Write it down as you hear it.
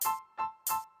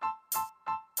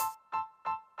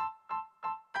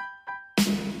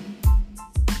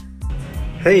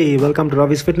Hey, welcome to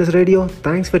Ravi's Fitness Radio.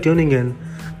 Thanks for tuning in.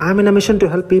 I'm in a mission to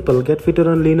help people get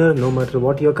fitter and leaner no matter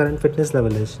what your current fitness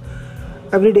level is.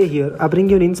 Every day here, I bring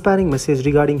you an inspiring message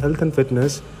regarding health and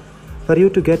fitness for you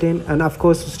to get in and, of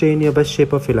course, to stay in your best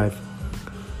shape of your life.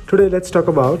 Today, let's talk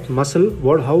about muscle,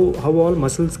 how all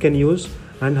muscles can use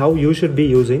and how you should be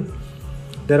using.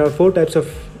 There are 4 types of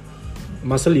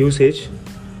muscle usage.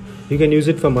 You can use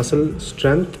it for muscle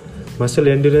strength, muscle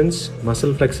endurance,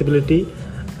 muscle flexibility,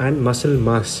 and muscle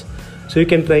mass. So you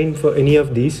can train for any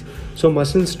of these. So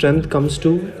muscle strength comes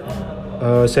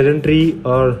to sedentary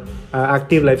or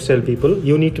active lifestyle people.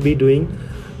 You need to be doing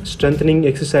strengthening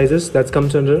exercises. That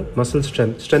comes under muscle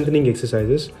strengthening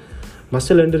exercises.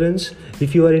 Muscle endurance,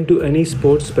 if you are into any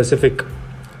sport specific,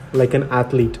 like an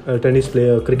athlete, a tennis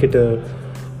player, cricketer,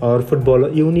 or footballer,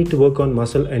 you need to work on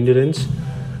muscle endurance,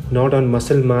 not on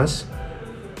muscle mass.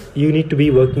 You need to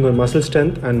be working on muscle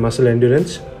strength and muscle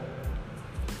endurance.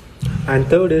 And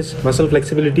third is muscle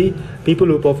flexibility. People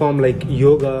who perform like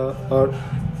yoga or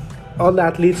all the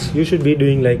athletes, you should be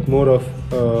doing like more of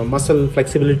muscle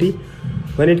flexibility.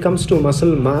 When it comes to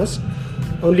muscle mass,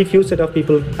 only few set of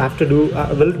people have to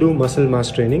will do muscle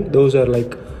mass training. Those are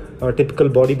like typical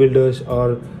bodybuilders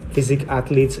or physique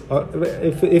athletes, or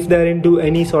if they're into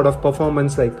any sort of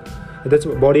performance, like that's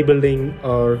bodybuilding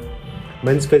or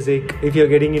men's physique. If you're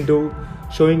getting into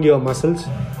showing your muscles,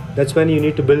 that's when you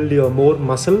need to build your more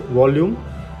muscle volume.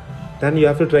 Then you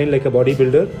have to train like a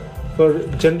bodybuilder. For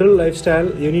general lifestyle,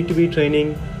 you need to be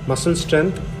training muscle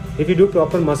strength. If you do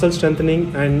proper muscle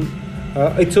strengthening, and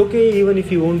it's okay even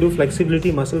if you won't do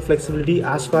flexibility, muscle flexibility,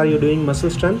 as far you're doing muscle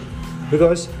strength.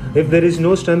 Because if there is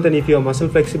no strength and if you're muscle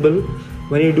flexible,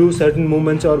 when you do certain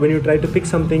movements or when you try to pick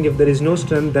something, if there is no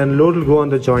strength, then load will go on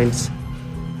the joints.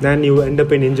 Then you end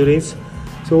up in injuries.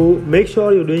 So make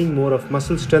sure you're doing more of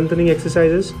muscle strengthening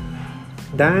exercises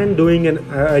than doing an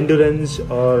endurance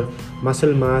or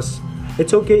muscle mass.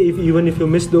 It's okay even if you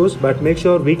miss those, but make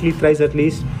sure weekly thrice at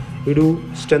least you do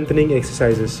strengthening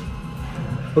exercises.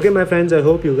 Okay, my friends, I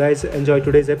hope you guys enjoyed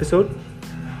today's episode.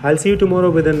 I'll see you tomorrow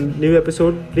with a new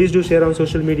episode. Please do share on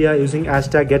social media using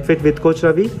hashtag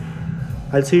GetFitWithCoachRavi.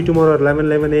 I'll see you tomorrow at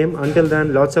 11 a.m. Until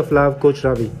then, lots of love, Coach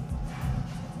Ravi.